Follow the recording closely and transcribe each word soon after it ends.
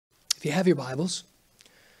If you have your Bibles,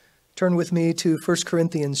 turn with me to 1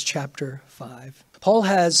 Corinthians chapter 5. Paul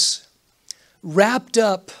has wrapped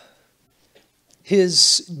up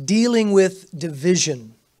his dealing with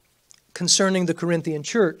division concerning the Corinthian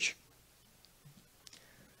church.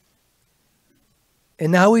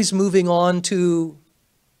 And now he's moving on to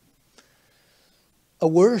a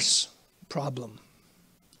worse problem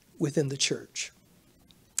within the church.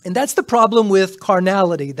 And that's the problem with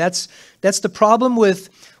carnality. That's the problem with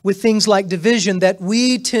things like division that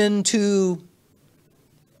we tend to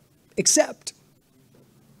accept.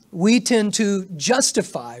 We tend to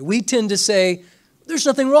justify. We tend to say, there's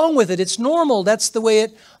nothing wrong with it. It's normal. That's the way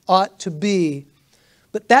it ought to be.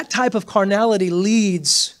 But that type of carnality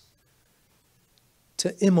leads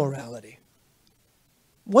to immorality.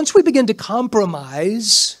 Once we begin to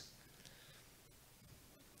compromise,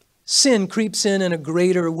 sin creeps in a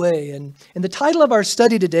greater way. And the title of our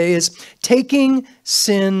study today is Taking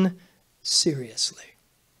Sin Seriously.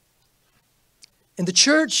 And the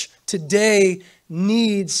church today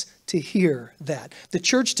needs to hear that. The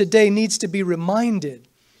church today needs to be reminded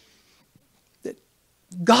that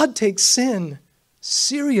God takes sin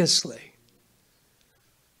seriously.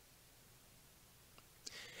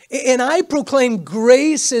 And I proclaim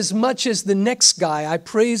grace as much as the next guy. I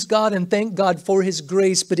praise God and thank God for His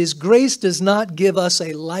grace, but His grace does not give us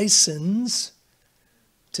a license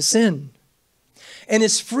to sin. And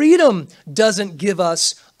His freedom doesn't give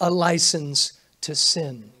us a license to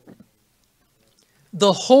sin.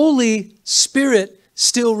 The Holy Spirit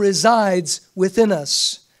still resides within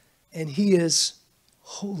us, and He is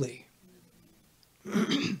holy.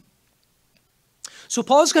 So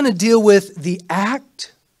Paul's going to deal with the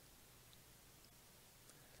act,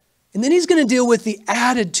 and then he's going to deal with the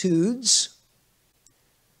attitudes,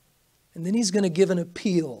 and then he's going to give an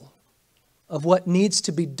appeal of what needs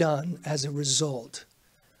to be done as a result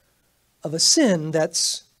of a sin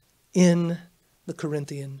that's in the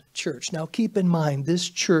Corinthian church. Now keep in mind, this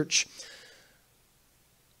church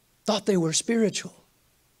thought they were spiritual.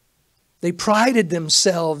 They prided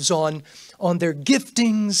themselves on their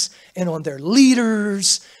giftings and on their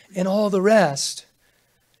leaders and all the rest.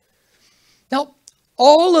 Now,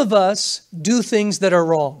 all of us do things that are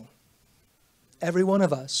wrong. Every one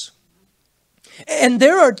of us. And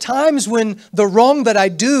there are times when the wrong that I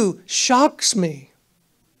do shocks me.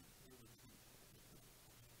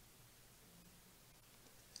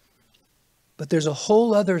 But there's a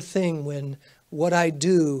whole other thing when what I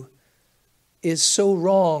do is so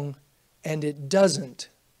wrong and it doesn't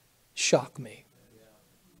shock me.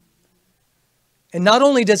 And not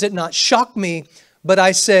only does it not shock me, but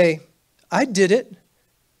I say, I did it.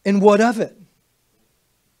 And what of it?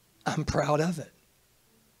 I'm proud of it.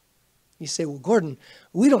 You say, well, Gordon,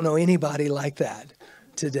 we don't know anybody like that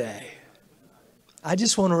today. I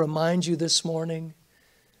just want to remind you this morning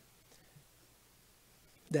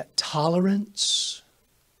that tolerance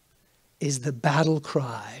is the battle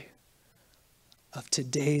cry of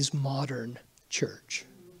today's modern church.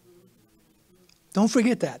 Don't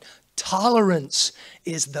forget that. Tolerance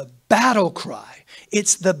is the battle cry.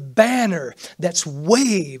 It's the banner that's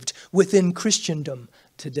waved within Christendom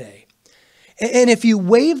today. And if you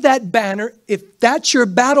wave that banner, if that's your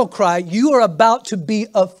battle cry, you are about to be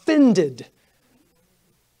offended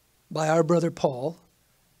by our brother Paul,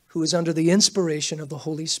 who is under the inspiration of the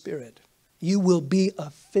Holy Spirit. You will be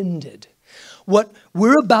offended. What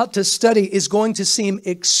we're about to study is going to seem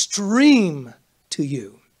extreme to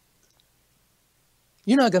you.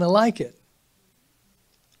 You're not going to like it.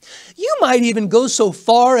 You might even go so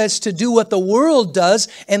far as to do what the world does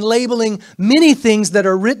and labeling many things that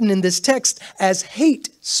are written in this text as hate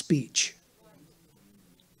speech.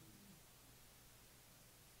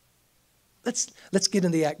 Let's get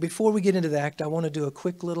into the act. Before we get into the act, I want to do a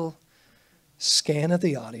quick little scan of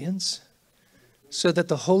the audience so that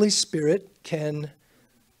the Holy Spirit can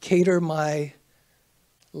cater my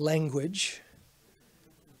language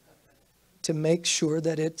to make sure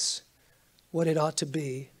that it's what it ought to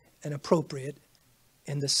be and appropriate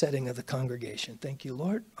in the setting of the congregation. Thank you,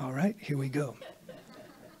 Lord. All right, here we go.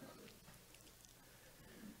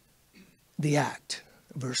 The act,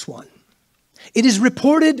 verse 1. It is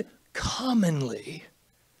reported commonly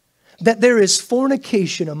that there is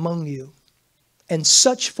fornication among you, and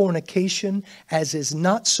such fornication as is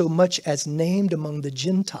not so much as named among the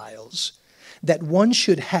Gentiles, that one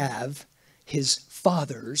should have his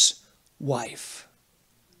father's wife.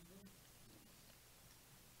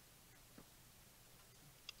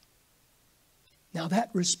 Now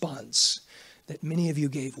that response that many of you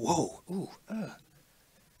gave, whoa, ooh,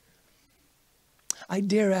 I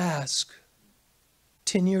dare ask,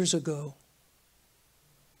 10 years ago,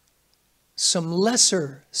 some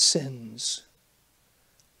lesser sins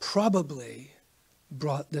probably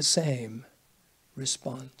brought the same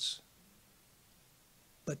response.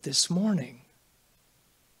 But this morning,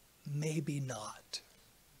 maybe not.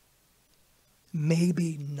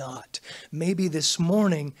 Maybe not. Maybe this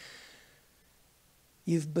morning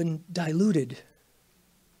you've been diluted.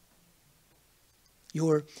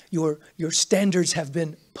 Your standards have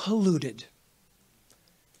been polluted.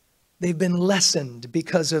 They've been lessened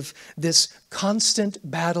because of this constant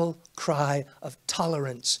battle cry of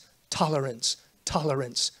tolerance, tolerance,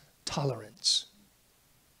 tolerance, tolerance.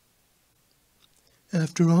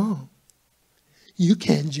 After all, you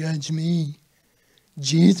can't judge me.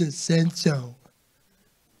 Jesus said so.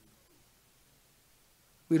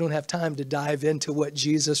 We don't have time to dive into what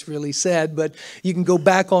Jesus really said, but you can go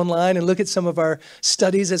back online and look at some of our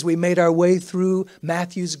studies as we made our way through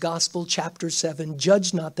Matthew's Gospel, chapter 7.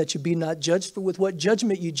 Judge not that you be not judged, for with what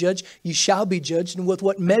judgment you judge, you shall be judged, and with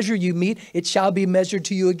what measure you meet, it shall be measured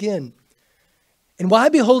to you again. And why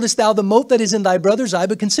beholdest thou the mote that is in thy brother's eye,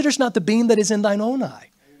 but considerest not the beam that is in thine own eye?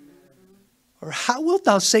 Or how wilt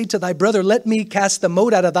thou say to thy brother, let me cast the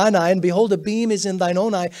mote out of thine eye, and behold, a beam is in thine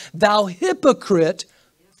own eye? Thou hypocrite,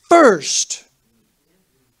 first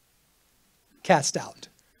cast out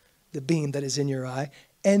the beam that is in your eye,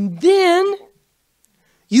 and then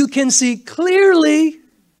you can see clearly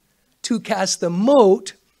to cast the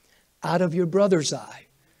mote out of your brother's eye.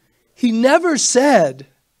 He never said,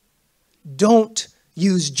 don't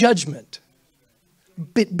use judgment,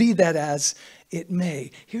 but be that as it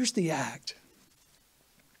may. Here's the act.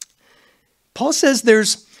 Paul says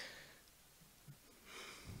there's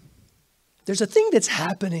a thing that's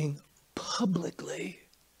happening publicly.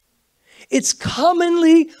 It's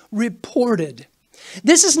commonly reported.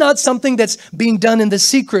 This is not something that's being done in the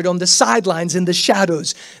secret, on the sidelines, in the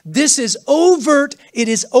shadows. This is overt, it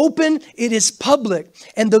is open, it is public.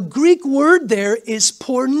 And the Greek word there is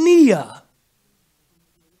porneia.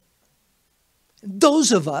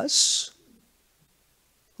 Those of us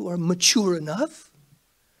who are mature enough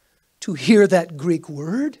to hear that Greek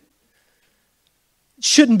word, it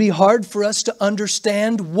shouldn't be hard for us to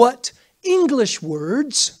understand what English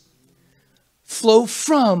words flow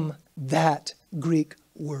from that Greek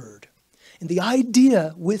word. And the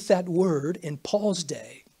idea with that word in Paul's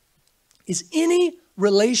day is any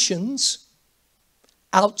relations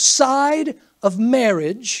outside of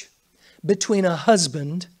marriage between a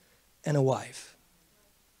husband and a wife.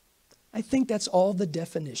 I think that's all the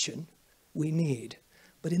definition we need.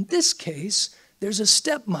 But in this case, there's a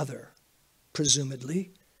stepmother,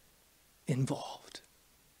 presumably, involved.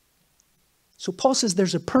 So Paul says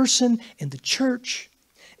there's a person in the church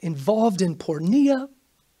involved in porneia,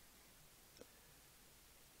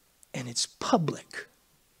 and it's public.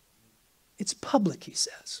 It's public, he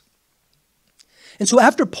says. And so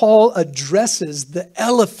after Paul addresses the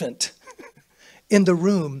elephant in the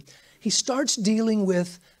room, he starts dealing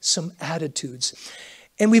with some attitudes.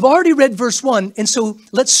 And we've already read verse 1, and so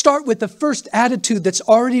let's start with the first attitude that's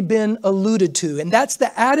already been alluded to, and that's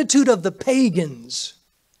the attitude of the pagans.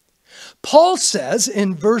 Paul says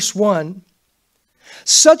in verse 1,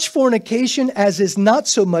 such fornication as is not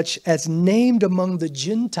so much as named among the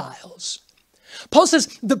Gentiles. Paul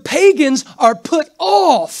says the pagans are put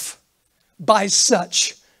off by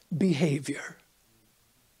such behavior.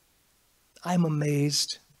 I'm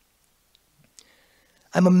amazed.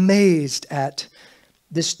 I'm amazed at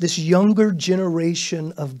this younger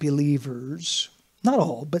generation of believers, not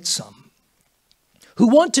all, but some, who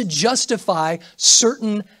want to justify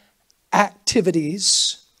certain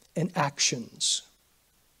activities and actions.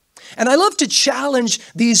 And I love to challenge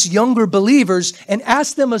these younger believers and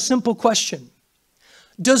ask them a simple question.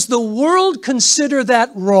 Does the world consider that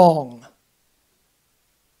wrong?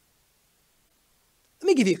 Let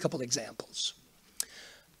me give you a couple examples.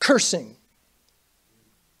 Cursing.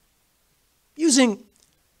 Using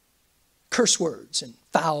curse words and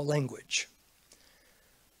foul language.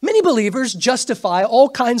 Many believers justify all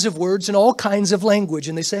kinds of words and all kinds of language.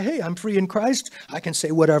 And they say, hey, I'm free in Christ. I can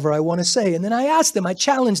say whatever I want to say. And then I ask them, I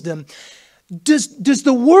challenge them, does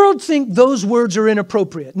the world think those words are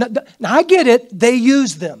inappropriate? Now I get it. They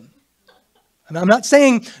use them. And I'm not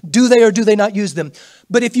saying do they or do they not use them.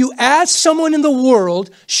 But if you ask someone in the world,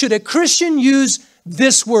 should a Christian use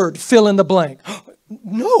this word, fill in the blank?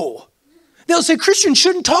 No. They'll say Christians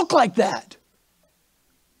shouldn't talk like that.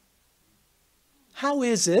 How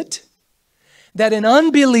is it that an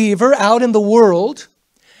unbeliever out in the world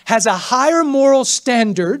has a higher moral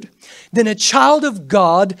standard than a child of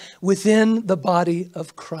God within the body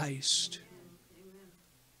of Christ?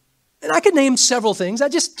 And I could name several things. I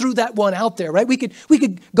just threw that one out there, right? We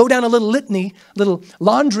could go down a little litany, little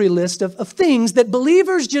laundry list of things that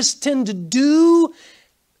believers just tend to do,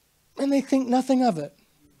 and they think nothing of it.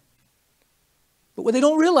 But what they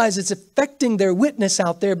don't realize, it's affecting their witness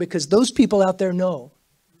out there, because those people out there know.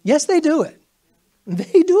 Yes, they do it.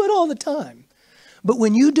 They do it all the time. But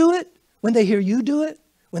when you do it, when they hear you do it,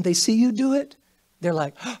 when they see you do it, they're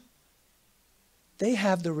like, oh, they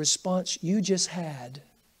have the response you just had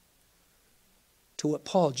to what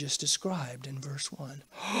Paul just described in verse 1.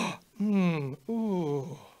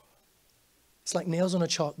 Ooh. It's like nails on a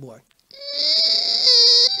chalkboard.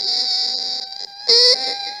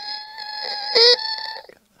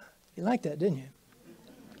 You liked that, didn't you?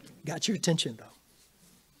 Got your attention, though.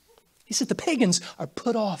 He said the pagans are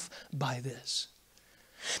put off by this.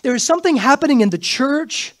 There is something happening in the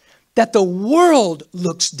church that the world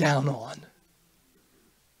looks down on.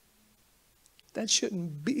 That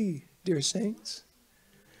shouldn't be, dear saints.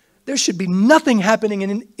 There should be nothing happening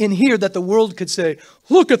in here that the world could say,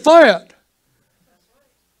 look at that.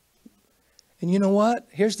 And you know what?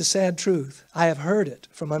 Here's the sad truth. I have heard it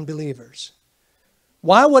from unbelievers.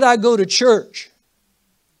 Why would I go to church?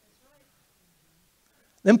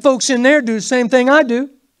 Them folks in there do the same thing I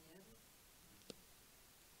do.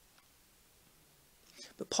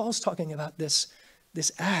 But Paul's talking about this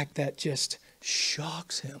act that just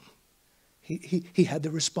shocks him. He had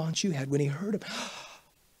the response you had when he heard him.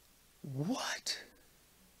 What?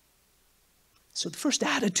 So the first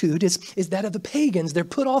attitude is that of the pagans. They're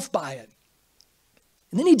put off by it.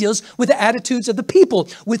 And then he deals with the attitudes of the people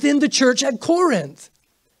within the church at Corinth.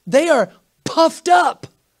 They are puffed up.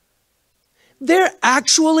 They're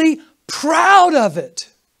actually proud of it.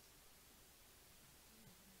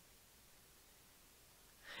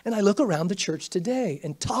 And I look around the church today,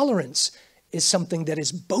 and tolerance is something that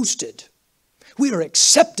is boasted. We are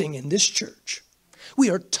accepting in this church. We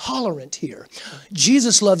are tolerant here.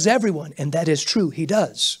 Jesus loves everyone, and that is true. He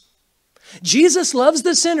does. Jesus loves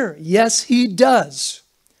the sinner. Yes, he does.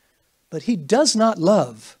 But he does not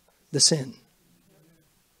love the sin.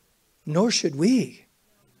 Nor should we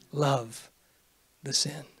love the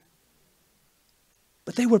sin.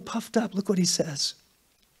 But they were puffed up. Look what he says.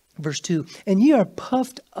 Verse 2. And ye are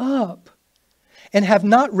puffed up, and have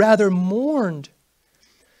not rather mourned.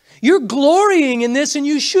 You're glorying in this, and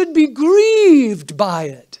you should be grieved by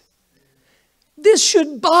it. This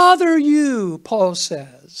should bother you, Paul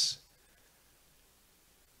says.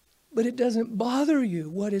 But it doesn't bother you.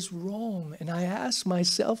 What is wrong? And I ask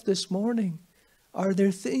myself this morning, are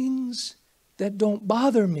there things that don't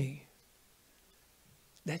bother me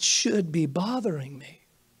that should be bothering me?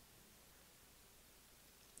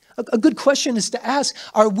 A good question is to ask,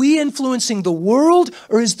 are we influencing the world,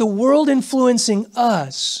 or is the world influencing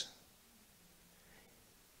us?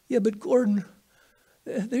 Yeah, but Gordon,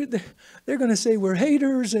 they're going to say we're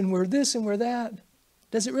haters and we're this and we're that.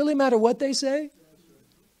 Does it really matter what they say?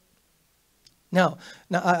 Now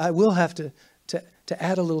I will have to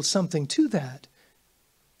add a little something to that.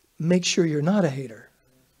 Make sure you're not a hater.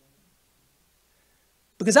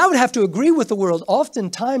 Because I would have to agree with the world.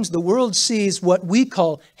 Oftentimes the world sees what we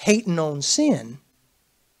call hating on sin.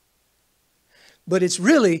 But it's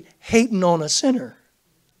really hating on a sinner.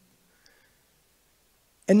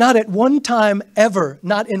 And not at one time ever,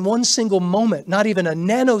 not in one single moment, not even a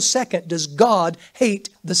nanosecond does God hate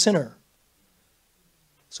the sinner.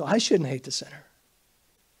 So I shouldn't hate the sinner.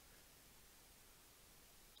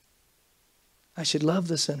 I should love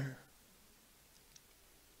the sinner.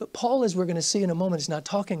 But Paul, as we're going to see in a moment, is not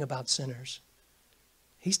talking about sinners.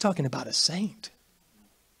 He's talking about a saint.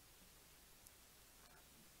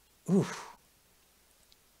 Ooh.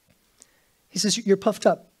 He says, you're puffed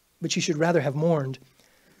up, but you should rather have mourned,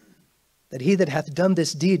 that he that hath done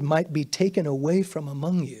this deed might be taken away from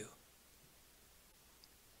among you.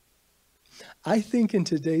 I think in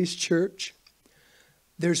today's church,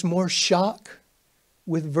 there's more shock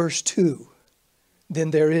with verse 2 than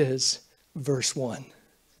there is verse 1.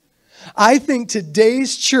 I think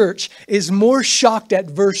today's church is more shocked at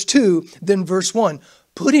verse 2 than verse 1.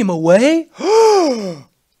 Put him away?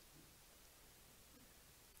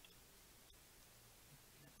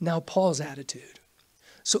 Now Paul's attitude.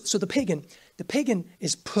 So the pagan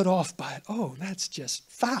is put off by it. Oh, that's just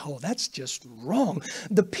foul. That's just wrong.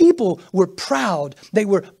 The people were proud. They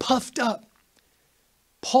were puffed up.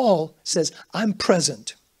 Paul says, I'm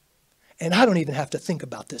present, and I don't even have to think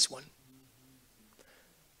about this one.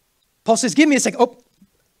 Paul says, give me a second. Oh,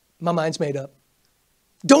 my mind's made up.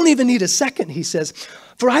 Don't even need a second, he says.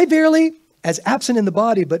 For I verily, as absent in the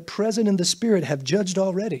body, but present in the spirit, have judged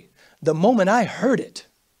already. The moment I heard it,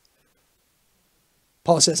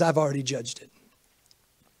 Paul says, I've already judged it.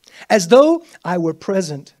 As though I were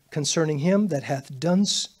present concerning him that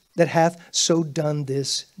hath so done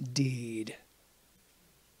this deed.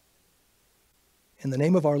 In the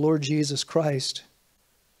name of our Lord Jesus Christ,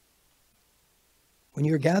 when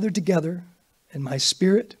you are gathered together in my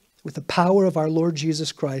spirit with the power of our Lord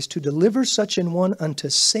Jesus Christ to deliver such an one unto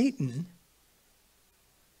Satan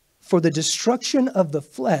for the destruction of the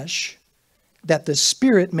flesh, that the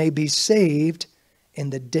spirit may be saved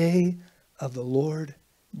in the day of the Lord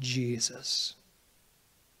Jesus.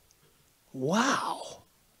 Wow.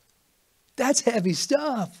 That's heavy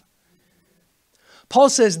stuff. Paul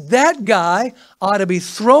says that guy ought to be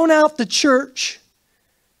thrown out the church.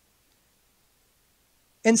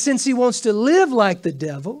 And since he wants to live like the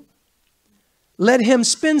devil, let him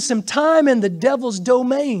spend some time in the devil's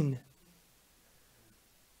domain.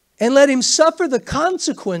 And let him suffer the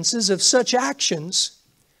consequences of such actions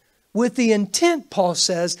with the intent, Paul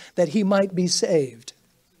says, that he might be saved.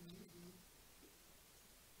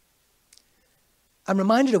 I'm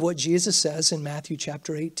reminded of what Jesus says in Matthew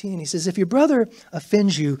chapter 18. He says, if your brother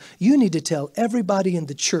offends you, you need to tell everybody in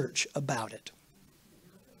the church about it.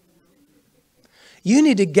 You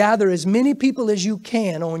need to gather as many people as you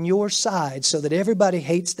can on your side so that everybody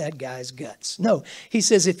hates that guy's guts. No, he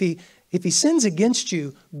says if he sins against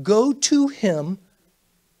you, go to him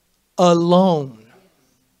alone.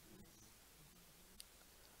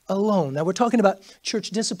 Alone. Now we're talking about church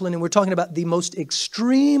discipline, and we're talking about the most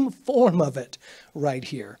extreme form of it right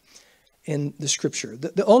here in the scripture.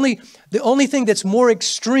 The only thing that's more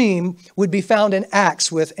extreme would be found in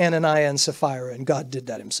Acts with Ananias and Sapphira, and God did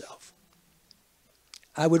that himself.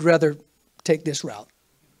 I would rather take this route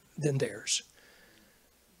than theirs.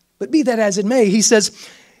 But be that as it may, he says,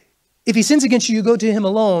 if he sins against you, you go to him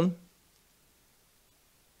alone.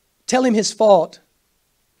 Tell him his fault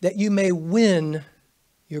that you may win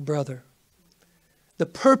your brother. The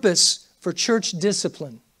purpose for church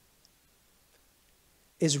discipline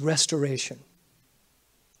is restoration.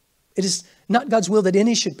 It is not God's will that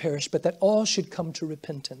any should perish, but that all should come to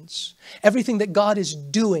repentance. Everything that God is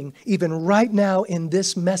doing, even right now in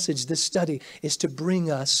this message, this study, is to bring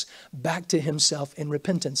us back to himself in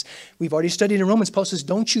repentance. We've already studied in Romans. Paul says,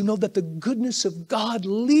 don't you know that the goodness of God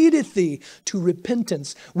leadeth thee to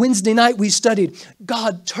repentance? Wednesday night we studied,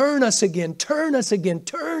 God, turn us again, turn us again,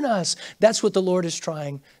 turn us. That's what the Lord is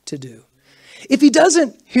trying to do. If he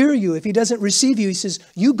doesn't hear you, if he doesn't receive you, he says,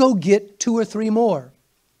 you go get 2 or 3 more.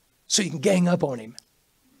 So you can gang up on him.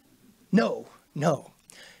 No.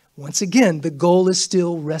 Once again, the goal is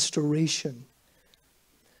still restoration.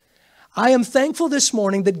 I am thankful this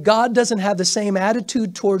morning that God doesn't have the same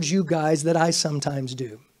attitude towards you guys that I sometimes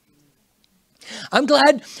do. I'm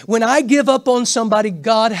glad when I give up on somebody,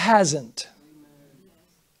 God hasn't.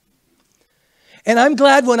 And I'm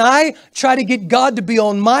glad when I try to get God to be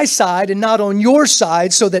on my side and not on your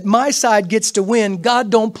side so that my side gets to win, God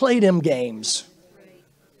don't play them games.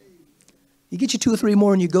 You get you 2 or 3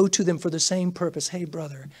 more and you go to them for the same purpose. Hey,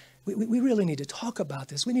 brother, we really need to talk about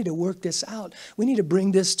this. We need to work this out. We need to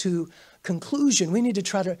bring this to conclusion. We need to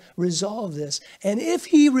try to resolve this. And if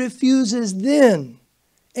he refuses, then,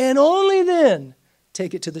 and only then,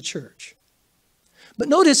 take it to the church. But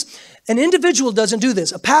notice, an individual doesn't do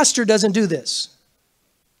this. A pastor doesn't do this.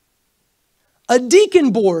 A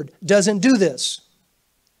deacon board doesn't do this.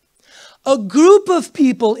 A group of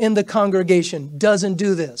people in the congregation doesn't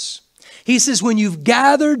do this. He says, when you've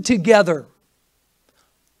gathered together,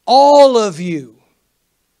 all of you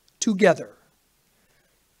together,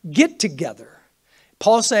 get together.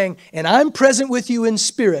 Paul's saying, and I'm present with you in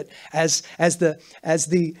spirit as the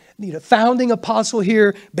founding apostle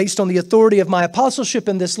here, based on the authority of my apostleship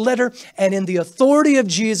in this letter and in the authority of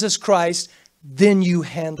Jesus Christ, then you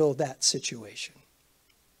handle that situation.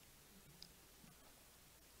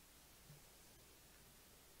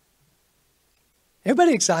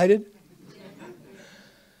 Everybody excited?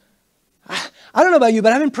 I don't know about you,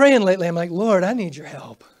 but I've been praying lately. I'm like, Lord, I need your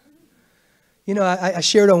help. You know, I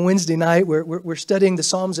shared on Wednesday night, we're studying the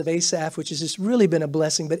Psalms of Asaph, which has just really been a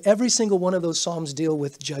blessing. But every single one of those Psalms deal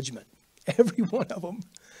with judgment. Every one of them.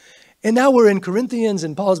 And now we're in Corinthians,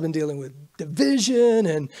 and Paul's been dealing with division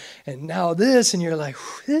and now this. And you're like,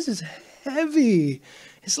 this is heavy.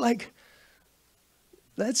 It's like,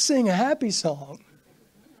 let's sing a happy song.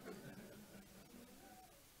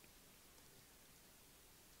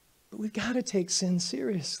 But we've got to take sin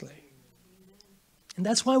seriously. And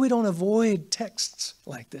that's why we don't avoid texts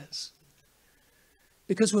like this.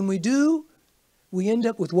 Because when we do, we end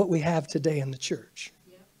up with what we have today in the church.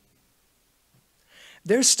 Yep.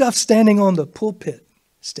 There's stuff standing on the pulpit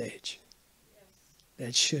stage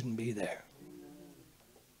that shouldn't be there.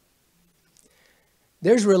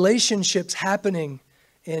 There's relationships happening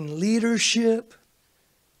in leadership,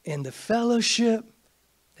 in the fellowship,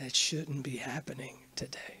 that shouldn't be happening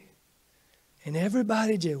today. And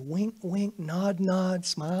everybody just wink, wink, nod, nod,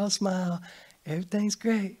 smile, smile. Everything's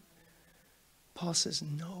great. Paul says,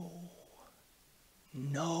 no,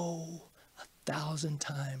 1,000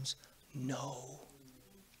 times no.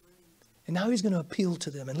 And now he's going to appeal to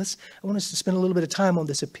them. And I want us to spend a little bit of time on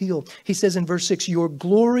this appeal. He says in verse 6, your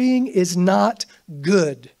glorying is not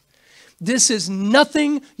good. This is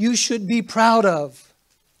nothing you should be proud of.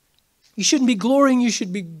 You shouldn't be glorying, you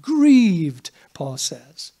should be grieved, Paul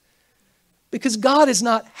says. Because God is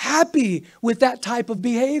not happy with that type of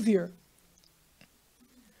behavior.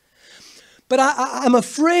 But I'm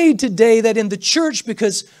afraid today that in the church,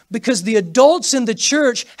 because the adults in the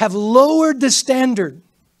church have lowered the standard,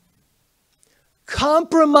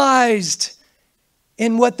 compromised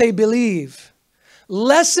in what they believe,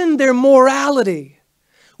 lessened their morality.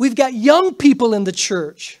 We've got young people in the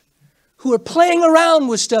church who are playing around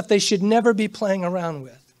with stuff they should never be playing around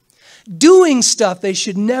with, doing stuff they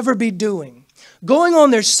should never be doing, going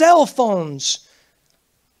on their cell phones.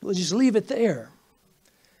 We'll just leave it there.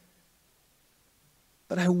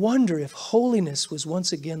 But I wonder if holiness was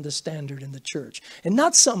once again the standard in the church. And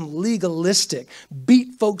not some legalistic,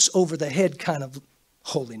 beat folks over the head kind of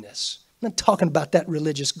holiness. I'm not talking about that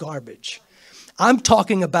religious garbage. I'm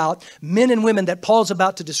talking about men and women that Paul's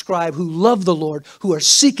about to describe who love the Lord, who are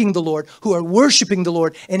seeking the Lord, who are worshiping the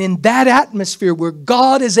Lord. And in that atmosphere where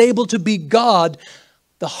God is able to be God,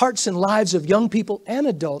 the hearts and lives of young people and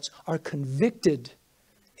adults are convicted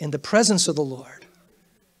in the presence of the Lord.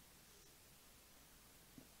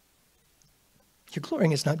 Your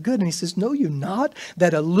glorying is not good. And he says, know you not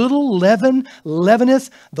that a little leaven leaveneth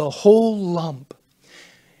the whole lump.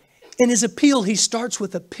 In his appeal, he starts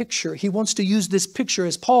with a picture. He wants to use this picture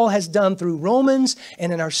as Paul has done through Romans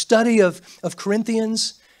and in our study of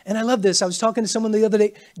Corinthians. And I love this. I was talking to someone the other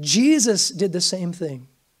day. Jesus did the same thing.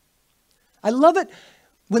 I love it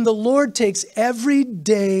when the Lord takes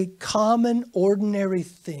everyday, common, ordinary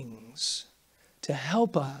things to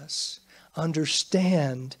help us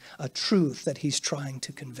understand a truth that he's trying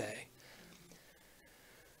to convey.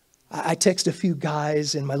 I text a few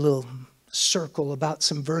guys in my little circle about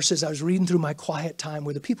some verses I was reading through my quiet time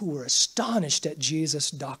where the people were astonished at Jesus'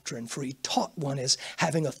 doctrine, for he taught one as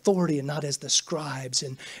having authority and not as the scribes.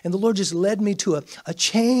 And the Lord just led me to a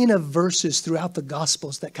chain of verses throughout the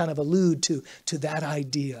Gospels that kind of allude to that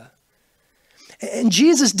idea. And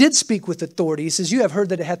Jesus did speak with authority. He says, you have heard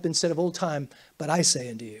that it hath been said of old time, but I say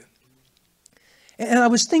unto you. And I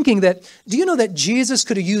was thinking that, do you know that Jesus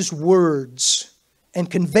could have used words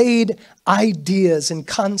and conveyed ideas and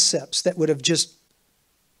concepts that would have just,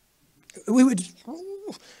 we wouldn't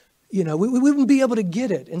be able to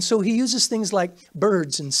get it. And so he uses things like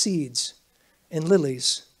birds and seeds and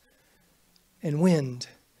lilies and wind.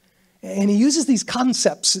 And he uses these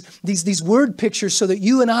concepts, these word pictures so that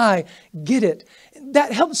you and I get it.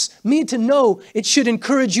 That helps me to know, it should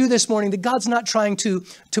encourage you this morning that God's not trying to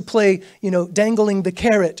play, dangling the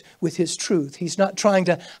carrot with his truth. He's not trying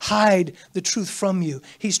to hide the truth from you.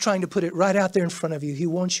 He's trying to put it right out there in front of you. He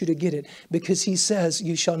wants you to get it because he says,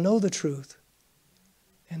 you shall know the truth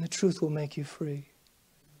and the truth will make you free.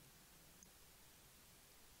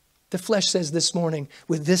 The flesh says this morning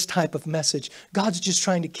with this type of message, God's just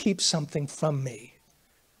trying to keep something from me.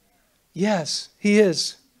 Yes, he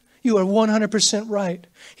is. You are 100% right.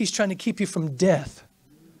 He's trying to keep you from death.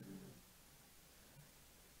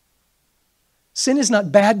 Sin is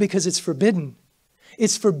not bad because it's forbidden.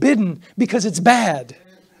 It's forbidden because it's bad.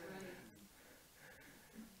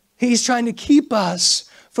 He's trying to keep us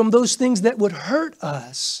from those things that would hurt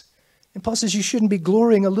us. And Paul says you shouldn't be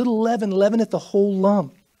glorying. A little leaven leaveneth the whole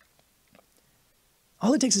lump.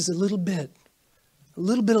 All it takes is a little bit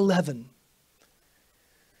of leaven.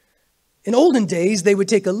 In olden days, they would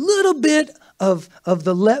take a little bit of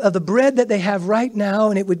the bread that they have right now,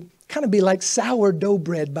 and it would kind of be like sourdough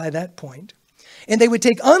bread by that point. And they would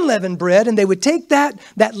take unleavened bread, and they would take that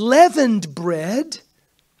leavened bread.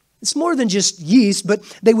 It's more than just yeast, but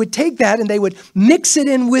they would take that and they would mix it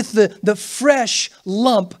in with the fresh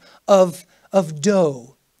lump of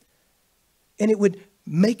dough. And it would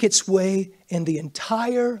make its way in the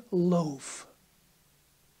entire loaf.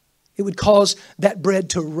 It would cause that bread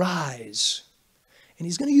to rise. And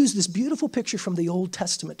he's going to use this beautiful picture from the Old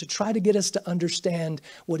Testament to try to get us to understand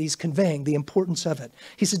what he's conveying, the importance of it.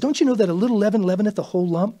 He says, don't you know that a little leaven leaveneth the whole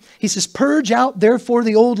lump? He says, purge out therefore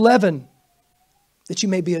the old leaven, that you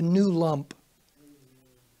may be a new lump.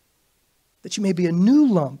 That you may be a new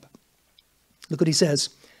lump. Look what he says.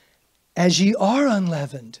 As ye are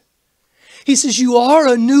unleavened. He says, you are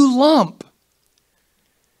a new lump.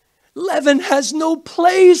 Leaven has no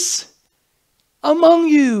place among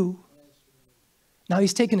you. Now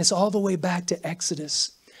he's taking us all the way back to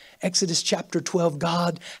Exodus. Exodus chapter 12,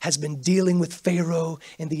 God has been dealing with Pharaoh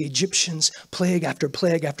and the Egyptians, plague after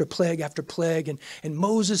plague after plague after plague. And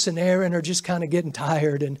Moses and Aaron are just kind of getting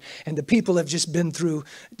tired. And the people have just been through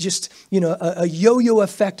a yo-yo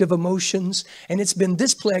effect of emotions. And it's been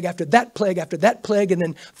this plague after that plague after that plague. And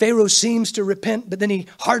then Pharaoh seems to repent, but then he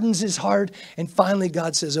hardens his heart. And finally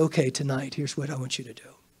God says, okay, tonight, here's what I want you to do.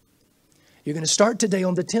 You're going to start today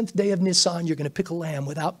on the 10th day of Nisan. You're going to pick a lamb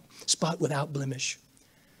without spot, without blemish.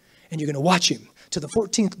 And you're going to watch him to the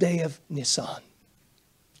 14th day of Nisan,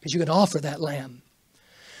 because you're going to offer that lamb.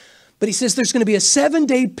 But he says there's going to be a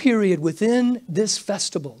 7-day period within this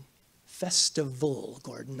festival,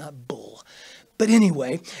 Gordon, not bull. But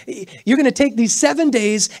anyway, you're going to take these 7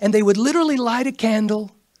 days, and they would literally light a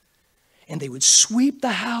candle, and they would sweep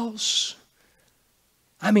the house.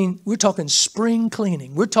 I mean, we're talking spring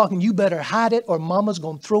cleaning. We're talking you better hide it or mama's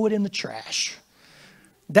going to throw it in the trash.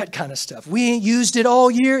 That kind of stuff. We ain't used it all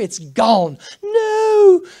year. It's gone.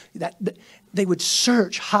 No. They would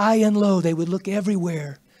search high and low. They would look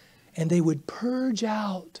everywhere. And they would purge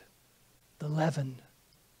out the leaven.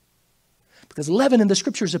 Because leaven in the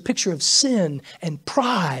scripture is a picture of sin and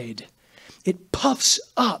pride. It puffs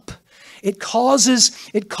up. It causes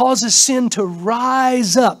sin to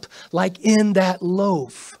rise up like in that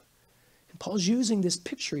loaf. And Paul's using this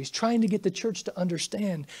picture. He's trying to get the church to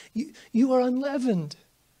understand. You are unleavened.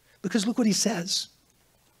 Because look what he says.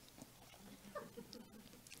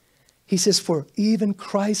 He says, for even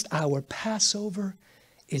Christ, our Passover,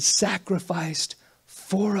 is sacrificed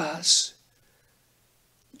for us.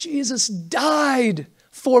 Jesus died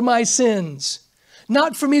for my sins,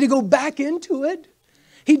 not for me to go back into it.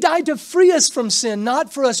 He died to free us from sin,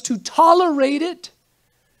 not for us to tolerate it.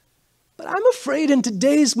 But I'm afraid in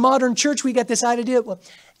today's modern church, we got this idea, well,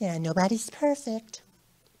 yeah, nobody's perfect.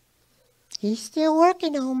 He's still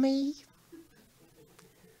working on me.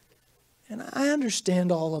 And I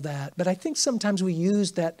understand all of that, but I think sometimes we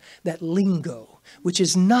use that lingo, which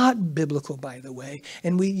is not biblical, by the way,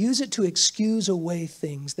 and we use it to excuse away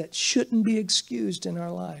things that shouldn't be excused in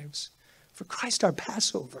our lives. For Christ our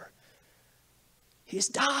Passover, He has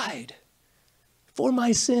died for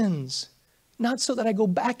my sins, not so that I go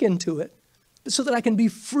back into it, but so that I can be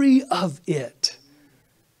free of it.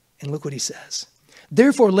 And look what He says.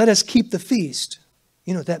 Therefore, let us keep the feast.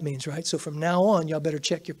 You know what that means, right? So from now on, y'all better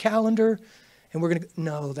check your calendar. And we're going to,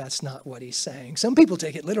 no, that's not what he's saying. Some people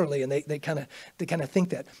take it literally, and they kind of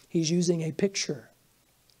think that. He's using a picture.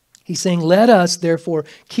 He's saying, let us, therefore,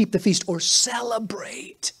 keep the feast or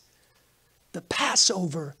celebrate the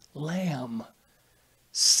Passover lamb.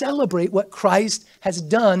 Celebrate what Christ has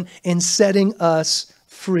done in setting us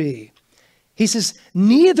free. He says,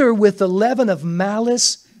 neither with the leaven of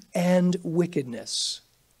malice and wickedness.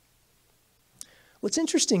 What's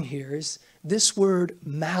interesting here is this word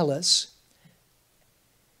malice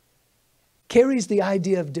carries the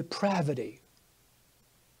idea of depravity.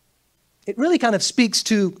 It really kind of speaks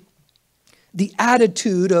to the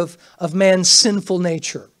attitude of man's sinful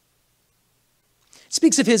nature. It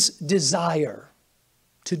speaks of his desire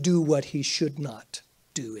to do what he should not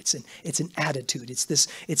do. It's an attitude. It's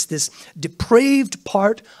this depraved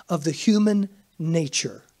part of the human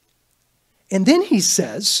nature. And then he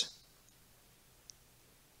says,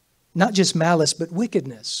 not just malice, but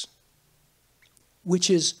wickedness, which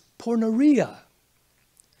is porneia,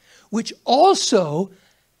 which also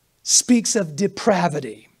speaks of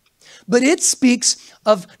depravity. But it speaks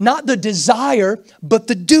of not the desire, but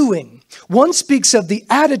the doing. One speaks of the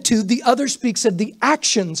attitude, the other speaks of the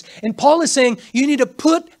actions. And Paul is saying you need to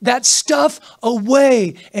put that stuff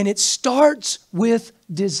away. And it starts with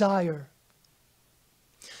desire.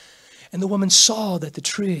 And the woman saw that the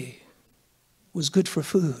tree was good for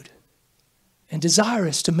food and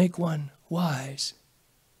desirous to make one wise.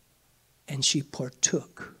 And she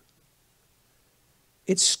partook.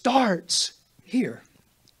 It starts here.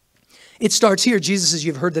 It starts here. Jesus says,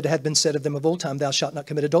 you've heard that it had been said of them of old time, thou shalt not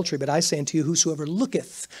commit adultery. But I say unto you, whosoever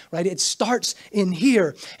looketh, right? It starts in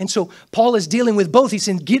here. And so Paul is dealing with both. He's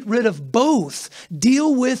saying, get rid of both.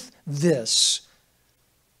 Deal with this.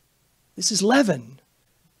 This is leaven.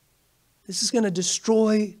 This is going to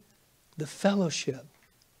destroy the fellowship.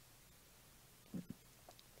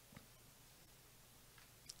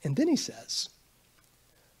 And then he says,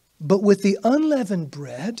 but with the unleavened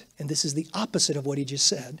bread, and this is the opposite of what he just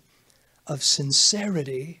said, of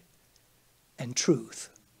sincerity and truth.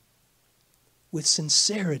 With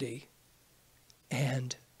sincerity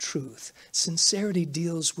and truth. Sincerity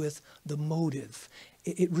deals with the motive.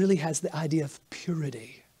 It really has the idea of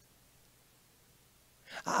purity.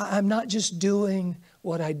 I'm not just doing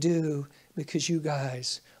what I do because you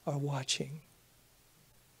guys are watching.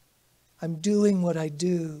 I'm doing what I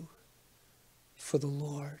do for the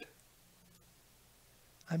Lord.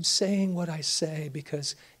 I'm saying what I say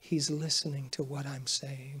because He's listening to what I'm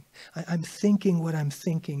saying. I'm thinking what I'm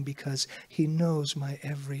thinking because He knows my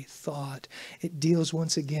every thought. It deals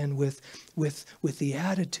once again with the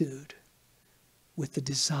attitude, with the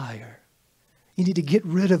desire. You need to get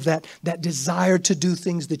rid of that desire to do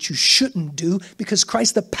things that you shouldn't do because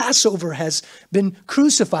Christ the Passover has been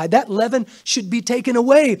crucified. That leaven should be taken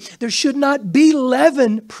away. There should not be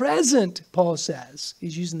leaven present, Paul says.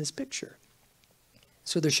 He's using this picture.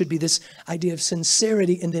 So there should be this idea of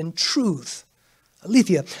sincerity and then truth.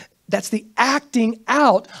 Aletheia, that's the acting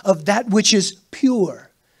out of that which is pure.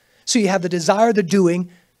 So you have the desire, the doing,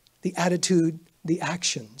 the attitude, the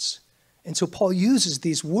actions. And so Paul uses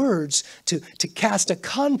these words to cast a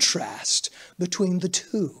contrast between the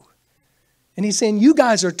two. And he's saying, you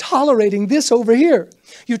guys are tolerating this over here.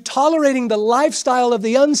 You're tolerating the lifestyle of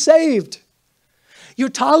the unsaved. You're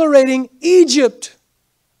tolerating Egypt.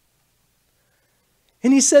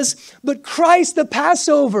 And he says, but Christ the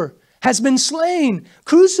Passover has been slain,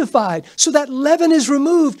 crucified, so that leaven is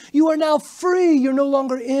removed. You are now free. You're no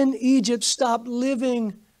longer in Egypt. Stop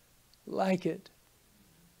living like it.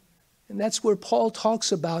 And that's where Paul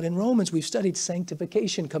talks about in Romans. We've studied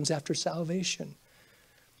sanctification comes after salvation.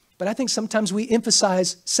 But I think sometimes we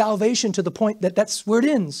emphasize salvation to the point that that's where it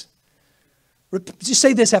ends. Just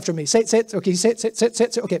say this after me. Say it. Okay, say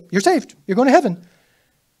it. Okay, you're saved. You're going to heaven.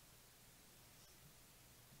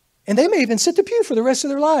 And they may even sit the pew for the rest of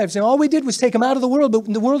their lives. And all we did was take them out of the world, but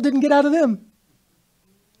the world didn't get out of them.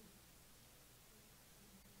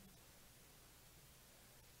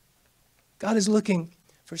 God is looking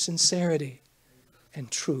for sincerity and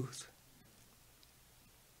truth.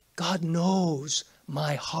 God knows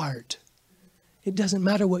my heart. It doesn't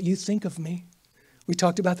matter what you think of me. We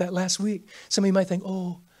talked about that last week. Some of you might think,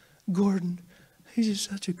 oh, Gordon, he's just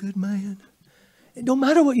such a good man. It don't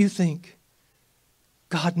matter what you think.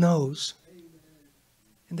 God knows.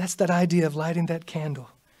 And that's that idea of lighting that candle.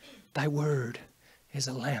 Thy word is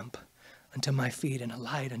a lamp unto my feet and a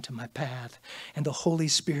light unto my path. And the Holy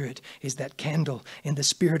Spirit is that candle in the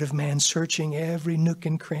spirit of man, searching every nook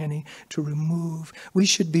and cranny to remove. We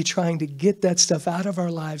should be trying to get that stuff out of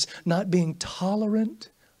our lives, not being tolerant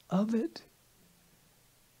of it.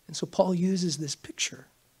 And so Paul uses this picture.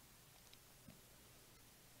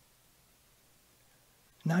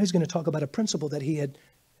 Now he's going to talk about a principle that he had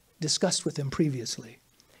discussed with him previously.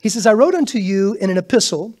 He says, I wrote unto you in an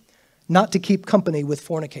epistle not to keep company with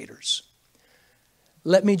fornicators.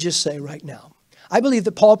 Let me just say right now, I believe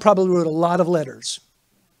that Paul probably wrote a lot of letters,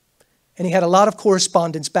 and he had a lot of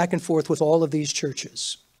correspondence back and forth with all of these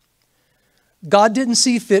churches. God didn't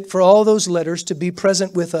see fit for all those letters to be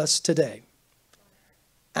present with us today.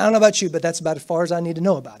 I don't know about you, but that's about as far as I need to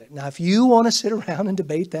know about it. Now, if you want to sit around and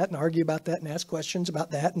debate that and argue about that and ask questions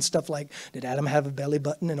about that and stuff like, did Adam have a belly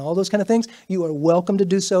button and all those kind of things, you are welcome to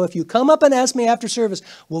do so. If you come up and ask me after service,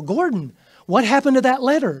 well, Gordon, what happened to that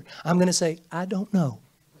letter? I'm going to say, I don't know.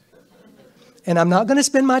 And I'm not going to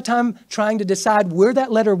spend my time trying to decide where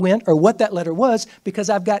that letter went or what that letter was, because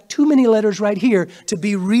I've got too many letters right here to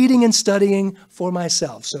be reading and studying for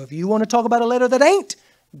myself. So if you want to talk about a letter that ain't,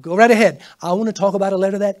 go right ahead. I want to talk about a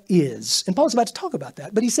letter that is. And Paul's about to talk about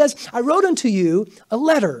that. But he says, I wrote unto you a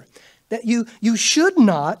letter that you should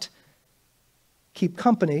not keep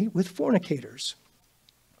company with fornicators.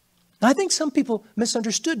 Now, I think some people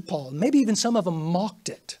misunderstood Paul. Maybe even some of them mocked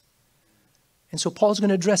it. And so Paul's going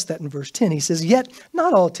to address that in verse 10. He says, yet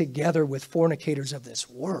not altogether with fornicators of this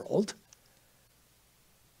world,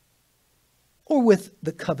 or with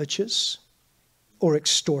the covetous, or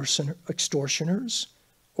extortioners,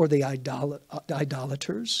 or the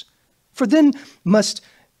idolaters, for then must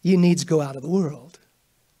ye needs go out of the world.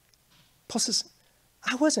 Paul says,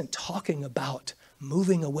 I wasn't talking about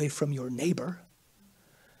moving away from your neighbor.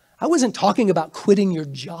 I wasn't talking about quitting your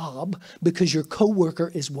job because your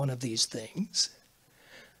coworker is one of these things.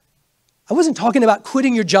 I wasn't talking about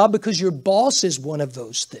quitting your job because your boss is one of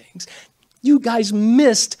those things. You guys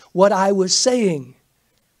missed what I was saying.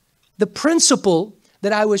 The principle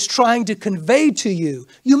that I was trying to convey to you,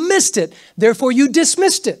 you missed it. Therefore, you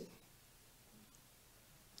dismissed it.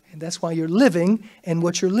 And that's why you're living in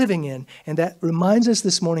what you're living in. And that reminds us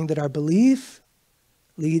this morning that our belief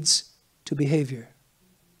leads to behavior.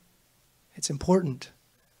 It's important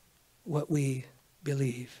what we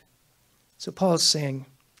believe. So Paul's saying,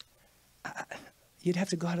 you'd have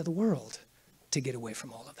to go out of the world to get away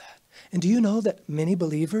from all of that. And do you know that many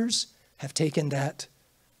believers have taken that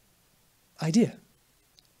idea?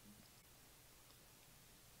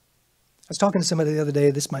 I was talking to somebody the other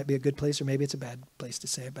day. This might be a good place, or maybe it's a bad place to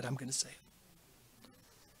say it, but I'm going to say it.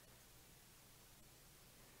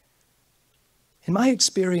 In my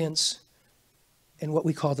experience in what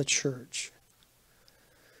we call the church,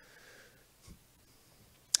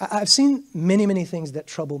 I've seen many, many things that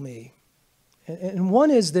trouble me. And one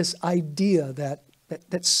is this idea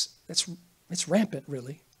that's rampant,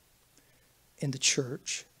 really, in the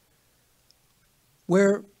church,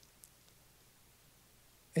 where,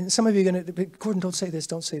 and some of you are going to, Gordon, don't say this,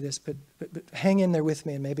 but hang in there with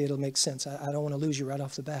me and maybe it'll make sense. I don't want to lose you right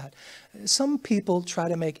off the bat. Some people try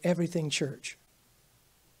to make everything church.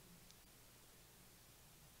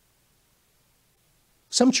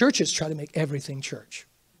 Some churches try to make everything church.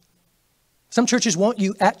 Some churches want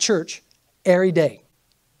you at church every day.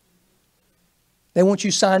 They want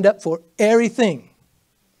you signed up for everything.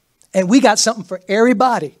 And we got something for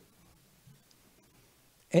everybody.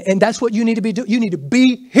 And that's what you need to be doing. You need to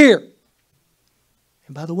be here.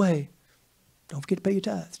 And by the way, don't forget to pay your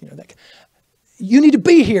tithes. You need to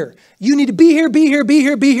be here. You need to be here, be here, be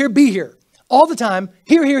here, be here, be here. All the time.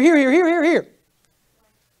 Here, here, here, here, here, here, here.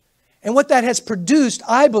 And what that has produced,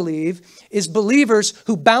 I believe, is believers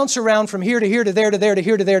who bounce around from here to here to there to there to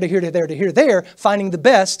here to there to here to there to here to there, finding the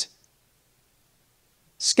best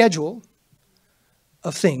schedule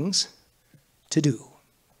of things to do.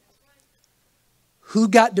 Who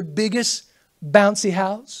got the biggest bouncy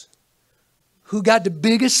house? Who got the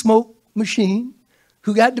biggest smoke machine?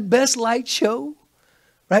 Who got the best light show?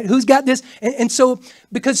 Right? Who's got this? And so,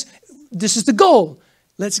 because this is the goal.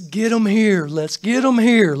 Let's get them here. Let's get them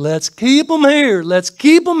here. Let's keep them here. Let's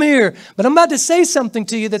keep them here. But I'm about to say something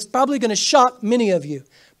to you that's probably going to shock many of you.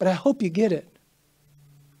 But I hope you get it.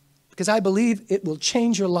 Because I believe it will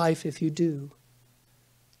change your life if you do.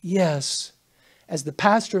 Yes, as the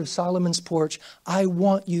pastor of Solomon's Porch, I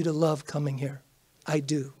want you to love coming here. I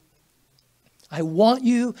do. I want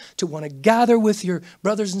you to want to gather with your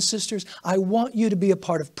brothers and sisters. I want you to be a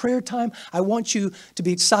part of prayer time. I want you to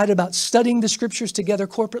be excited about studying the scriptures together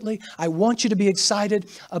corporately. I want you to be excited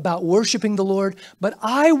about worshiping the Lord. But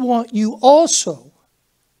I want you also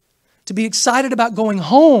to be excited about going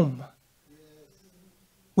home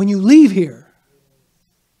when you leave here.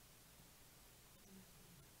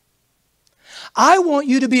 I want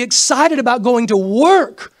you to be excited about going to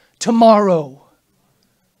work tomorrow.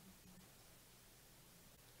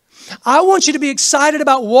 I want you to be excited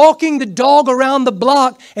about walking the dog around the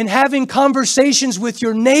block and having conversations with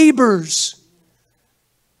your neighbors.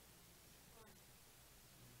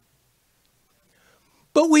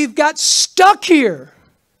 But we've got stuck here.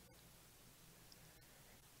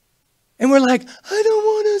 And we're like, I don't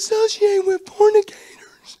want to associate with fornicators.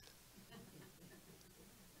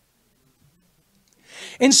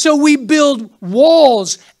 And so we build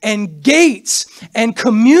walls and gates and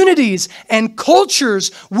communities and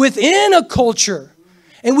cultures within a culture.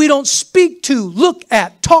 And we don't speak to, look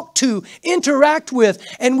at, talk to, interact with.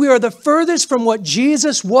 And we are the furthest from what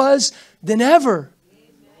Jesus was than ever.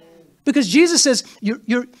 Because Jesus says,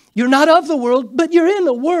 you're not of the world, but you're in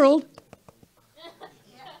the world.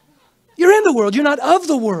 You're in the world. You're not of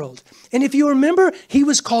the world. And if you remember, he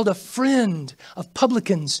was called a friend of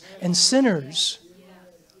publicans and sinners.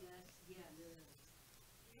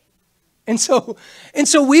 And so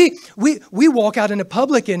we walk out into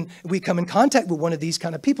public and we come in contact with one of these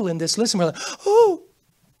kind of people in this list. And we're like, oh,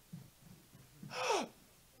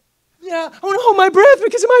 yeah, I want to hold my breath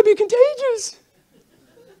because it might be contagious.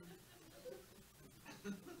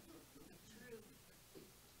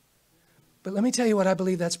 But let me tell you what I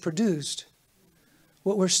believe that's produced.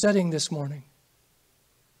 What we're studying this morning.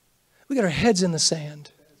 We got our heads in the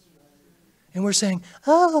sand. And we're saying,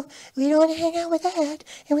 oh, we don't want to hang out with that.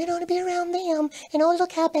 And we don't want to be around them. And oh,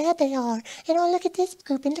 look how bad they are. And oh, look at this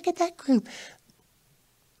group and look at that group.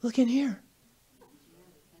 Look in here.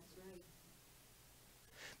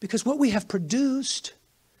 Because what we have produced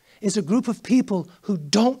is a group of people who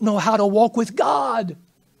don't know how to walk with God.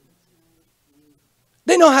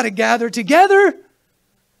 They know how to gather together,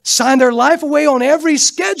 sign their life away on every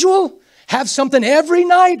schedule, have something every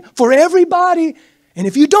night for everybody. And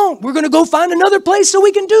if you don't, we're going to go find another place so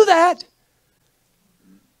we can do that.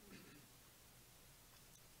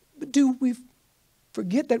 But do we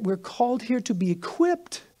forget that we're called here to be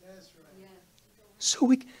equipped? So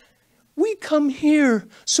we come here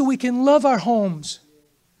so we can love our homes.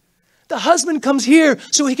 The husband comes here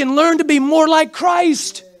so he can learn to be more like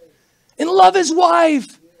Christ and love his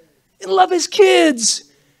wife and love his kids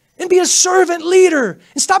and be a servant leader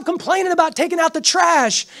and stop complaining about taking out the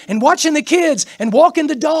trash and watching the kids and walking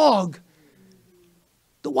the dog.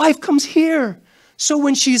 The wife comes here. So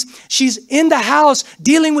when she's in the house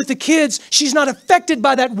dealing with the kids, she's not affected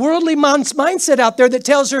by that worldly mindset out there that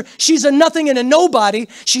tells her she's a nothing and a nobody.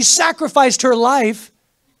 She's sacrificed her life.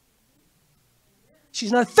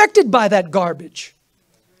 She's not affected by that garbage.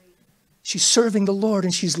 She's serving the Lord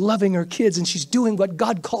and she's loving her kids and she's doing what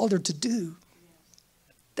God called her to do.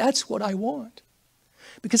 That's what I want.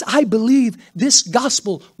 Because I believe this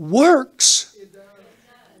gospel works.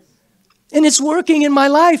 And it's working in my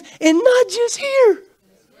life, and not just here.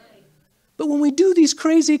 But when we do these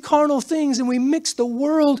crazy carnal things and we mix the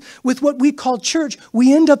world with what we call church,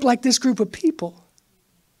 we end up like this group of people.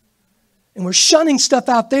 And we're shunning stuff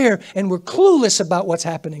out there, and we're clueless about what's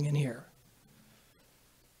happening in here.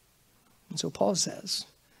 And so Paul says,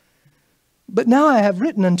 but now I have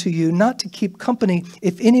written unto you not to keep company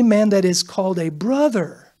if any man that is called a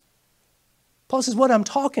brother. Paul says, what I'm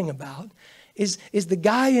talking about is the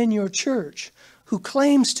guy in your church who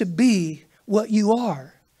claims to be what you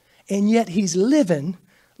are, and yet he's living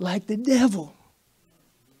like the devil.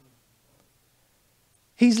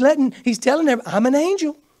 He's telling them, I'm an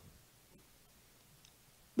angel.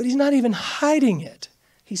 But he's not even hiding it.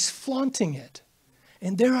 He's flaunting it.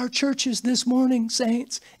 And there are churches this morning,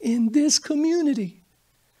 saints, in this community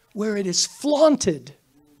where it is flaunted.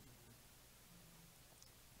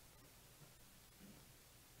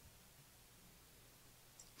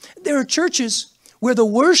 There are churches where the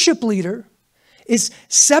worship leader is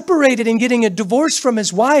separated and getting a divorce from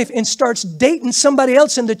his wife and starts dating somebody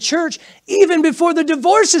else in the church even before the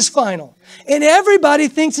divorce is final. And everybody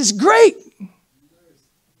thinks it's great.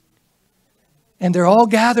 And they're all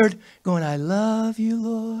gathered going, I love you,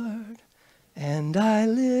 Lord, and I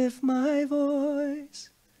lift my voice.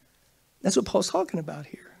 That's what Paul's talking about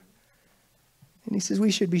here. And he says we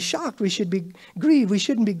should be shocked, we should be grieved, we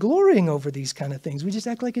shouldn't be glorying over these kind of things. We just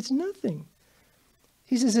act like it's nothing.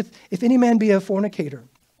 He says if any man be a fornicator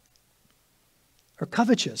or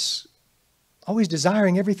covetous, always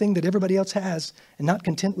desiring everything that everybody else has and not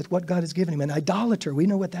content with what God has given him, an idolater, we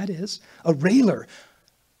know what that is, a railer,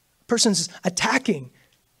 person's attacking,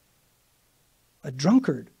 a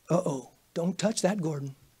drunkard. Don't touch that,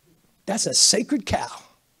 Gordon. That's a sacred cow.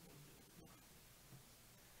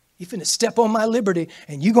 You finna step on my liberty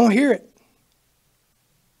and you gonna hear it.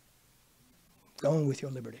 Going with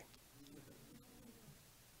your liberty.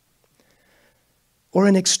 Or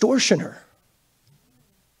an extortioner.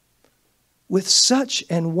 With such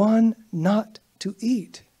an one not to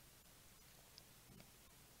eat.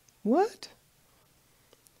 What?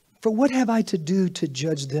 For what have I to do to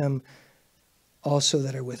judge them also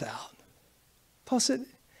that are without? Paul said,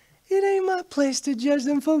 it ain't my place to judge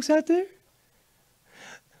them folks out there.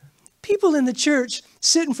 People in the church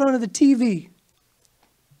sit in front of the TV,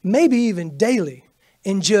 maybe even daily,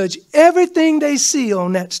 and judge everything they see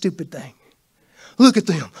on that stupid thing. Look at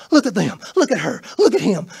them, look at them, look at her, look at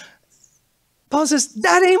him. Paul says,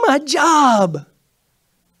 that ain't my job.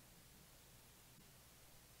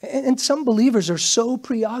 And some believers are so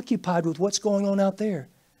preoccupied with what's going on out there.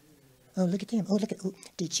 Oh, look at them. Oh, look at. Oh,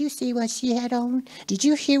 did you see what she had on? Did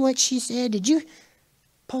you hear what she said? Did you?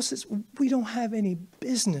 Paul says, we don't have any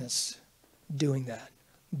business doing that.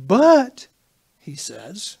 But, he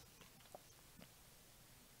says,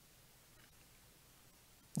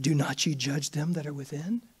 do not ye judge them that are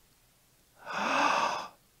within? I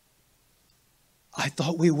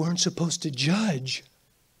thought we weren't supposed to judge.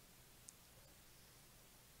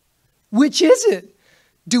 Which is it?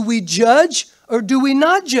 Do we judge or do we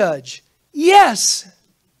not judge? Yes.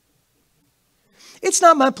 It's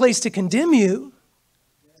not my place to condemn you.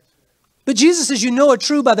 But Jesus says you know a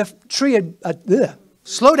tree by the tree.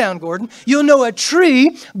 Slow down, Gordon. You'll know a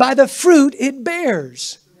tree by the fruit it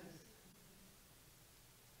bears.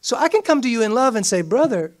 So I can come to you in love and say,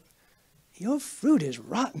 brother, your fruit is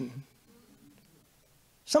rotten.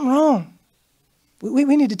 Something wrong. We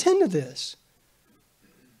need to tend to this.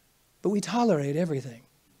 But we tolerate everything.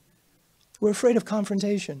 We're afraid of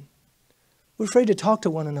confrontation. We're afraid to talk to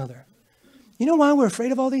one another. You know why we're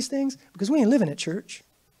afraid of all these things? Because we ain't living at church.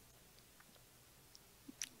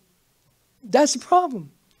 That's the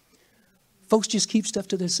problem. Folks just keep stuff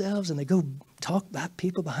to themselves and they go talk about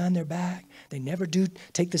people behind their back. They never do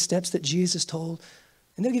take the steps that Jesus told.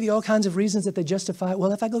 And they'll give you all kinds of reasons that they justify.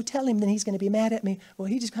 Well, if I go tell him, then he's going to be mad at me. Well,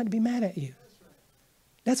 he just got to be mad at you.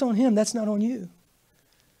 That's on him. That's not on you.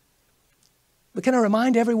 But can I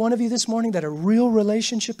remind every one of you this morning that a real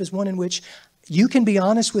relationship is one in which you can be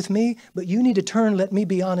honest with me, but you need to let me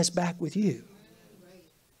be honest back with you.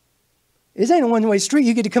 This ain't a one-way street.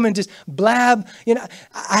 You get to come and just blab. You know,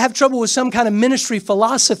 I have trouble with some kind of ministry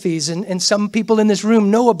philosophies, and some people in this room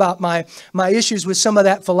know about my issues with some of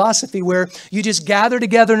that philosophy where you just gather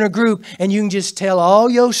together in a group and you can just tell all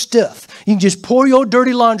your stuff. You can just pour your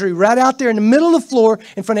dirty laundry right out there in the middle of the floor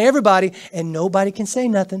in front of everybody, and nobody can say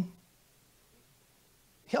nothing.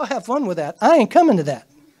 Y'all have fun with that. I ain't coming to that.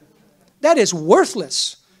 That is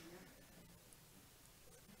worthless.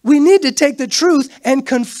 We need to take the truth and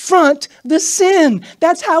confront the sin.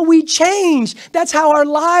 That's how we change. That's how our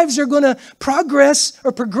lives are going to progress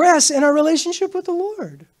in our relationship with the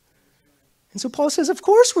Lord. And so Paul says, of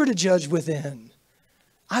course we're to judge within.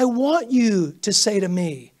 I want you to say to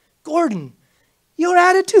me, Gordon, your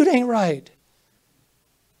attitude ain't right.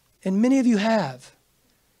 And many of you have.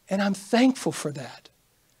 And I'm thankful for that.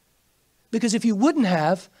 Because if you wouldn't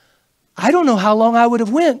have, I don't know how long I would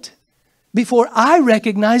have went before I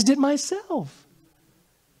recognized it myself.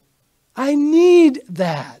 I need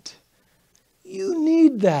that. You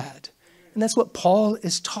need that. And that's what Paul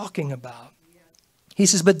is talking about. He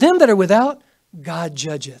says, but them that are without, God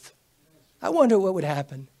judgeth. I wonder what would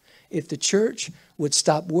happen if the church would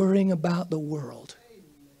stop worrying about the world.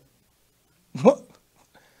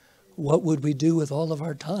 What would we do with all of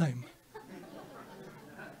our time?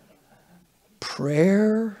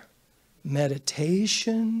 Prayer,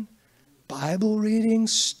 meditation, Bible reading,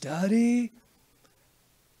 study,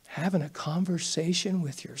 having a conversation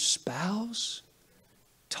with your spouse,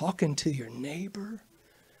 talking to your neighbor,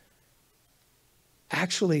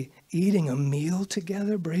 actually eating a meal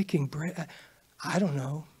together, breaking bread. I don't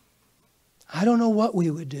know. I don't know what we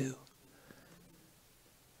would do.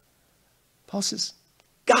 Paul says,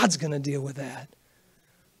 God's going to deal with that.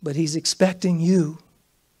 But he's expecting you,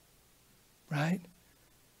 right?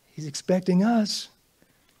 He's expecting us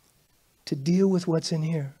to deal with what's in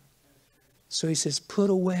here. So he says, put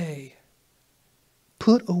away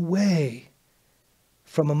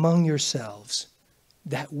from among yourselves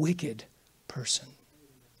that wicked person.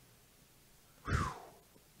 Whew.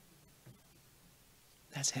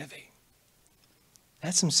 That's heavy.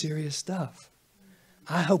 That's some serious stuff.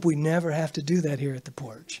 I hope we never have to do that here at the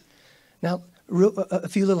porch. Now, a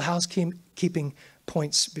few little housekeeping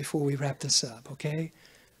points before we wrap this up, okay?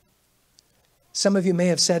 Some of you may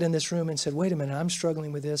have sat in this room and said, wait a minute, I'm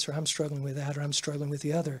struggling with this, or I'm struggling with that, or I'm struggling with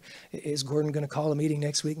the other. Is Gordon going to call a meeting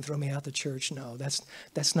next week and throw me out the church? No,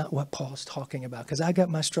 that's not what Paul's talking about, because I got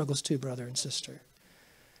my struggles too, brother and sister.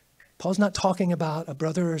 Paul's not talking about a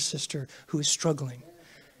brother or sister who is struggling.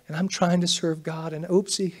 And I'm trying to serve God, and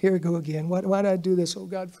oopsie, here we go again. Why did I do this? Oh,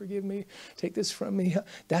 God, forgive me. Take this from me.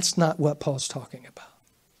 That's not what Paul's talking about.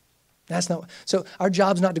 That's not. So our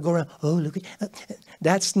job's not to go around, oh, look at.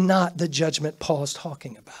 That's not the judgment Paul's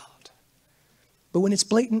talking about. But when it's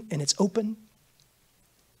blatant and it's open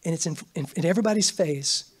and it's in everybody's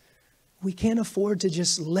face, we can't afford to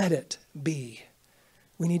just let it be.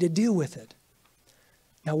 We need to deal with it.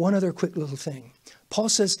 Now, one other quick little thing. Paul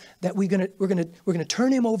says that we're going to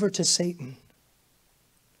turn him over to Satan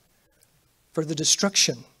for the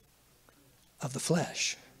destruction of the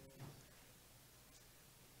flesh.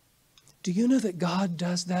 Do you know that God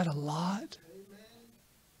does that a lot?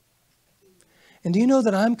 And do you know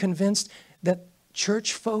that I'm convinced that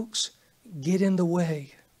church folks get in the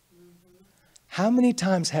way? How many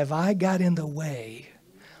times have I got in the way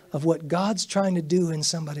of what God's trying to do in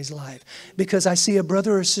somebody's life because I see a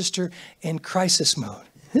brother or sister in crisis mode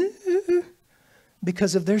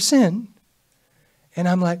because of their sin? And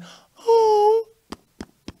I'm like, oh,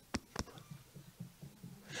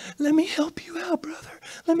 let me help you out, brother.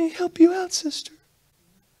 Let me help you out, sister.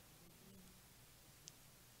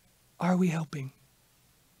 Are we helping?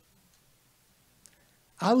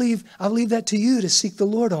 I'll leave that to you to seek the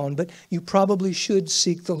Lord on, but you probably should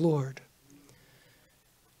seek the Lord.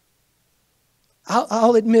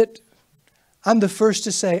 I'll admit, I'm the first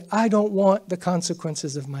to say, I don't want the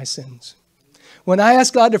consequences of my sins. When I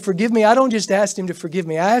ask God to forgive me, I don't just ask him to forgive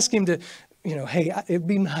me. I ask him to, hey, it'd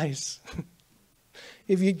be nice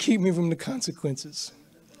if you'd keep me from the consequences.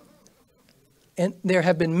 And there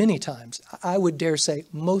have been many times, I would dare say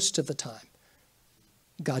most of the time,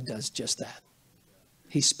 God does just that.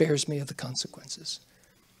 He spares me of the consequences.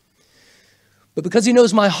 But because he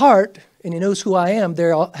knows my heart and he knows who I am,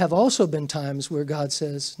 there have also been times where God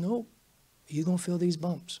says, no, you're going to feel these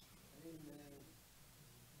bumps.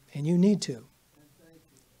 And you need to.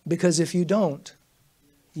 Because if you don't,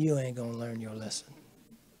 you ain't going to learn your lesson.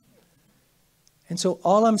 And so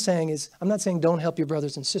all I'm saying is, I'm not saying don't help your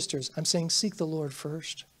brothers and sisters. I'm saying seek the Lord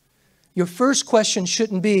first. Your first question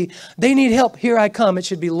shouldn't be, they need help, here I come. It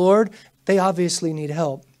should be, Lord, they obviously need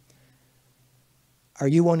help. are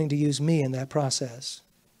you wanting to use me in that process?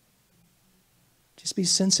 Just be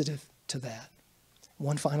sensitive to that.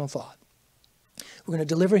 One final thought. We're going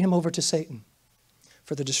to deliver him over to Satan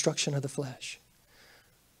for the destruction of the flesh.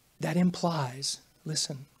 That implies,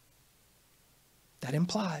 listen, that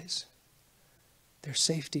implies there's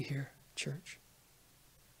safety here, church.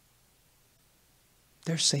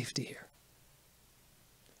 There's safety here.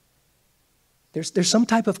 There's some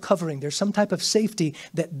type of covering. There's some type of safety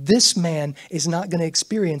that this man is not going to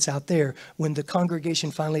experience out there when the congregation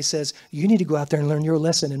finally says, you need to go out there and learn your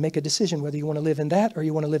lesson and make a decision whether you want to live in that or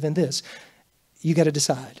you want to live in this. You got to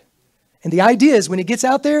decide. And the idea is when he gets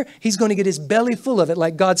out there, he's going to get his belly full of it.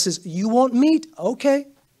 Like God says, you want meat? Okay.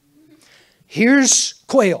 Here's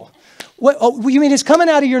quail. What, oh, you mean it's coming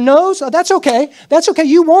out of your nose? Oh, that's okay. That's okay.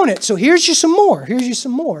 You want it. So here's you some more. Here's you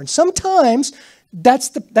some more. And sometimes that's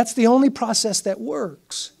the only process that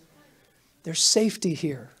works. There's safety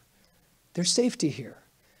here. There's safety here.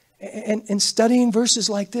 And studying verses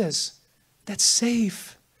like this, that's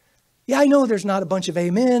safe. Yeah, I know there's not a bunch of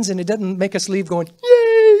amens and it doesn't make us leave going,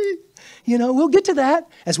 yay! You know, we'll get to that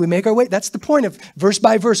as we make our way. That's the point of verse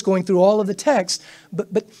by verse going through all of the text.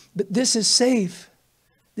 But this is safe.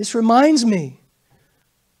 This reminds me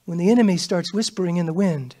when the enemy starts whispering in the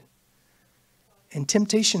wind and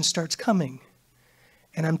temptation starts coming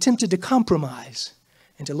and I'm tempted to compromise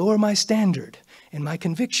and to lower my standard and my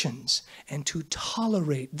convictions and to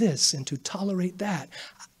tolerate this and to tolerate that.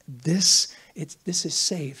 This is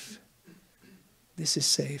safe. This is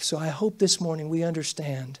safe. So I hope this morning we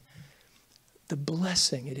understand the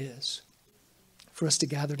blessing it is for us to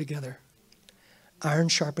gather together. Iron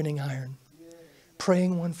sharpening iron.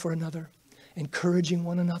 Praying one for another. Encouraging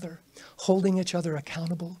one another. Holding each other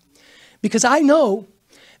accountable. Because I know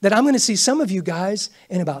that I'm going to see some of you guys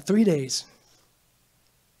in about 3 days.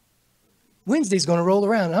 Wednesday's going to roll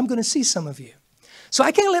around and I'm going to see some of you. So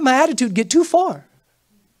I can't let my attitude get too far.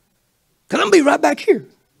 Because I'm going to be right back here.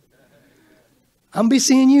 I'm going to be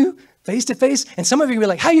seeing you face to face. And some of you will be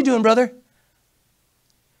like, how you doing, brother?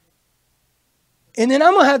 And then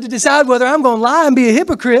I'm going to have to decide whether I'm going to lie and be a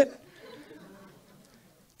hypocrite.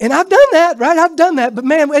 And I've done that, right? I've done that. But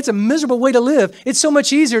man, it's a miserable way to live. It's so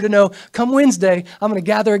much easier to know, come Wednesday, I'm going to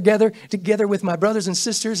gather together with my brothers and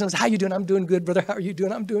sisters. And how you doing? I'm doing good, brother. How are you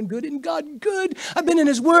doing? I'm doing good. In God, good. I've been in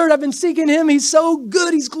his word. I've been seeking him. He's so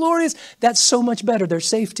good. He's glorious. That's so much better. There's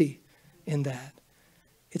safety in that.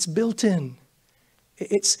 It's built in.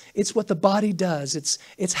 It's what the body does.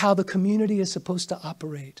 It's how the community is supposed to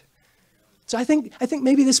operate. So I think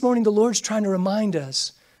maybe this morning the Lord's trying to remind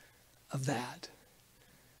us of that.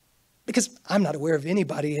 Because I'm not aware of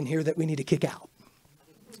anybody in here that we need to kick out.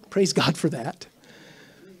 Praise God for that.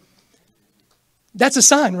 That's a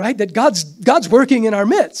sign, right? That God's working in our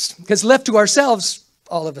midst. Because left to ourselves,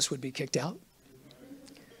 all of us would be kicked out.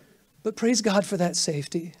 But praise God for that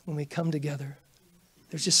safety when we come together.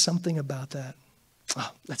 There's just something about that.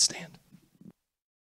 Oh, let's stand.